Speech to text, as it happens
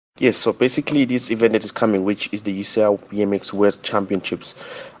Yes, so basically this event that is coming, which is the UCI BMX World Championships.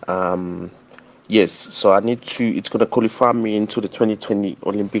 Um, yes, so I need to. It's gonna qualify me into the 2020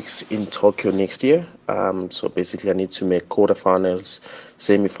 Olympics in Tokyo next year. So basically I need to make quarterfinals,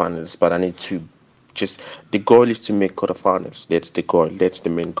 semifinals, but I need to just the goal is to make quarterfinals. That's the goal. That's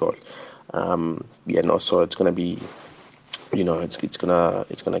the main goal. Yeah, and also it's gonna be it's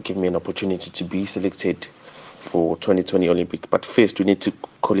gonna give me an opportunity to be selected for 2020 Olympic. But first, we need to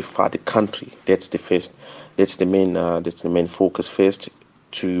qualify the country. That's the first. That's the main focus first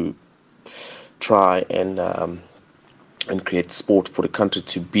to try and create sport for the country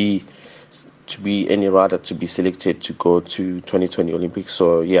to be selected to go to 2020 Olympics.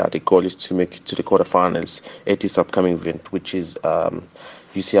 So yeah, the goal is to make it to the quarterfinals at this upcoming event, which is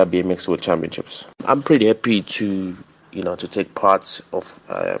UCI BMX World Championships. I'm pretty happy to to take part of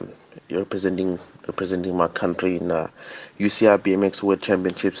representing my country in UCI BMX World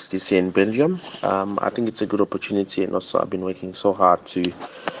Championships this year in Belgium. I think it's a good opportunity, and also I've been working so hard to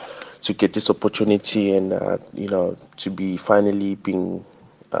get this opportunity, and to be finally being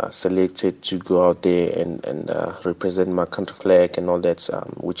selected to go out there and represent my country flag and all that,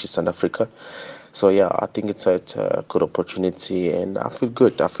 which is South Africa. So yeah, I think it's a good opportunity, and I feel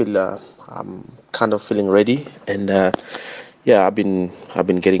good. I feel I'm kind of feeling ready, and yeah, I've been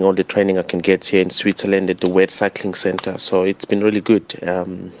getting all the training I can get here in Switzerland at the Wet Cycling Center. So it's been really good.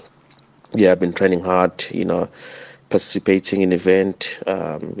 Yeah, I've been training hard. Participating in event.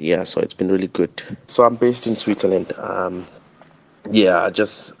 Yeah, so it's been really good. So I'm based in Switzerland. Yeah, I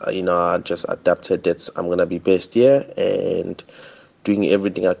just adapted that I'm gonna be best here and doing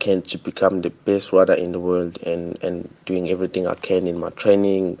everything I can to become the best rider in the world, and doing everything I can in my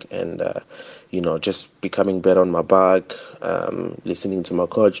training, and just becoming better on my bike, listening to my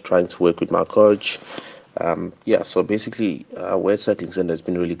coach, trying to work with my coach. Yeah, so basically, World Cycling Center has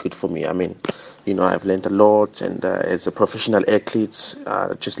been really good for me. I mean, I've learned a lot, and as a professional athlete,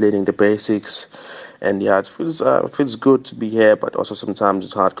 just learning the basics, and yeah, it feels good to be here, but also sometimes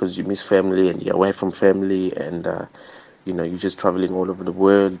it's hard because you miss family and you're away from family, and you're just traveling all over the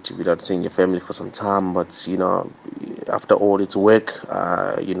world without seeing your family for some time. But after all, it's work.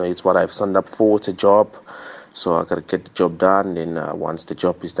 It's what I've signed up for. It's a job, so I gotta get the job done. And once the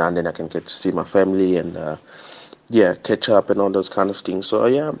job is done, then I can get to see my family and yeah, catch up and all those kind of things. So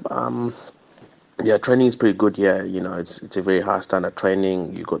yeah, yeah, training is pretty good. Yeah, it's a very high standard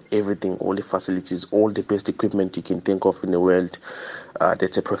training. You got everything, all the facilities, all the best equipment you can think of in the world.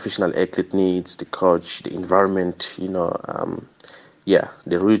 That a professional athlete needs. The coach, the environment. Yeah,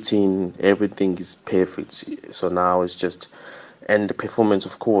 the routine, everything is perfect. So now it's just, and the performance,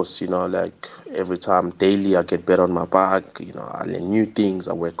 of course. Like every time, daily, I get better on my bike. I learn new things.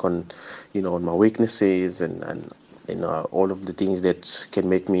 I work on, on my weaknesses, and all of the things that can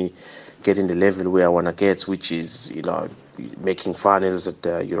make me get in the level where I want to get, which is making finals at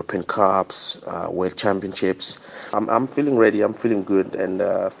the European Cups, World Championships. I'm feeling ready. I'm feeling good, and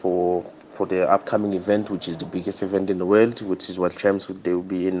for the upcoming event, which is the biggest event in the world, which is World Champs. They will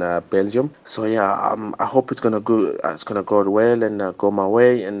be in Belgium. So yeah, I hope it's gonna go. It's gonna go well and go my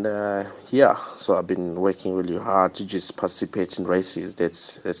way. And yeah, so I've been working really hard to just participate in races.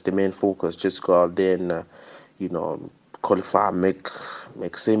 That's the main focus. Just go out there and you know qualify, make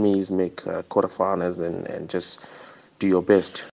semis, make quarterfinals, and just do your best.